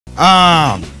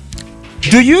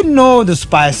Do you know the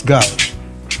Spice Girls?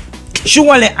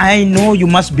 Surely I know you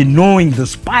must be knowing the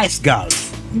Spice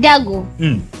Girls. Dago.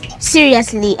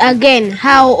 Seriously, again,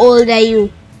 how old are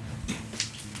you?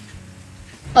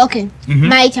 Okay,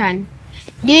 my turn.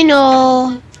 Do you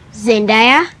know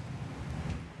Zendaya?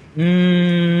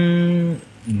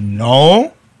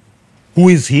 No. Who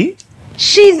is he?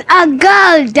 She's a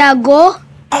girl, Dago.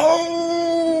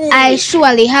 Oh. I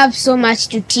surely have so much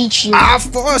to teach you.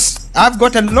 Of course. I've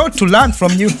got a lot to learn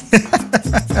from you.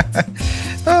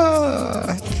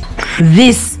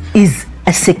 This is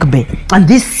a sick bay. And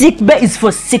this sick bay is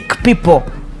for sick people.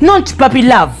 Not puppy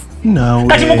love. No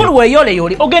way.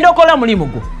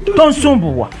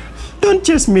 Don't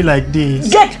chase me like this.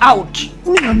 Get out.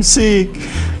 I'm sick.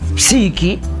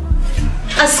 Sicky.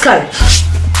 Ascar.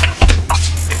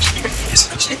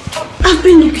 I've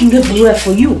been looking everywhere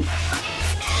for you.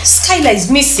 Skyla is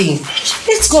missing.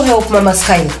 Let's go help Mama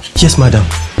Skyla. Yes, madam.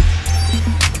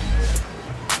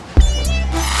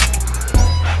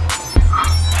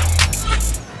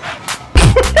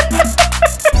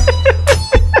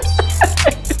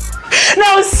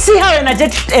 Now see how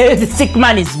energetic the sick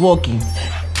man is walking.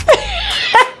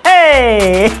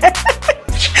 Hey!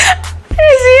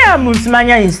 See how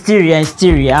Musmania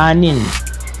hysteria anin.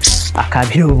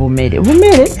 Akabiro vumere.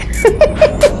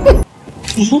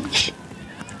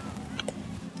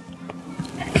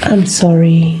 I'm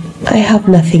sorry. I have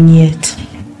nothing yet.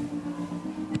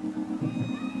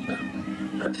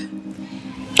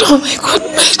 Oh my God,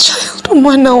 my child.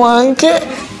 Mwana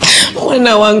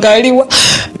wangaliwa.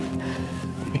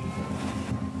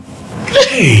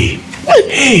 Hey.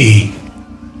 Hey,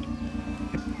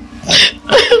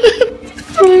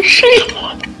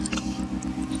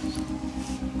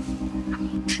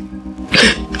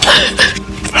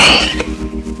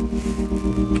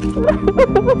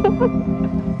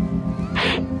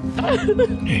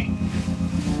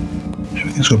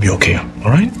 everything's gonna be okay,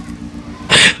 all right?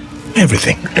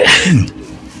 Everything.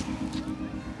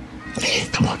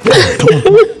 Come on.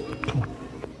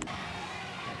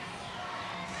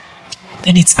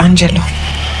 Then it's Angelo.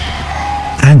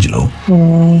 Angelo?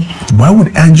 Why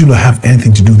would Angelo have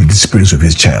anything to do with the disappearance of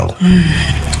his child?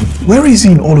 Where is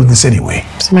he in all of this anyway?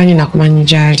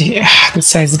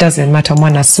 Besides, it doesn't matter.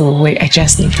 I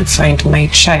just need to find my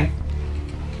child.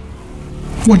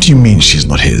 What do you mean she's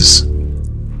not his?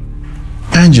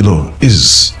 Angelo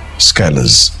is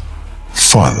Skyla's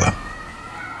father.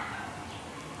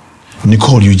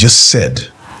 Nicole, you just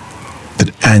said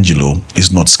that Angelo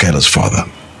is not Skyla's father.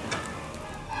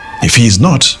 If he is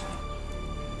not,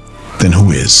 then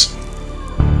who is?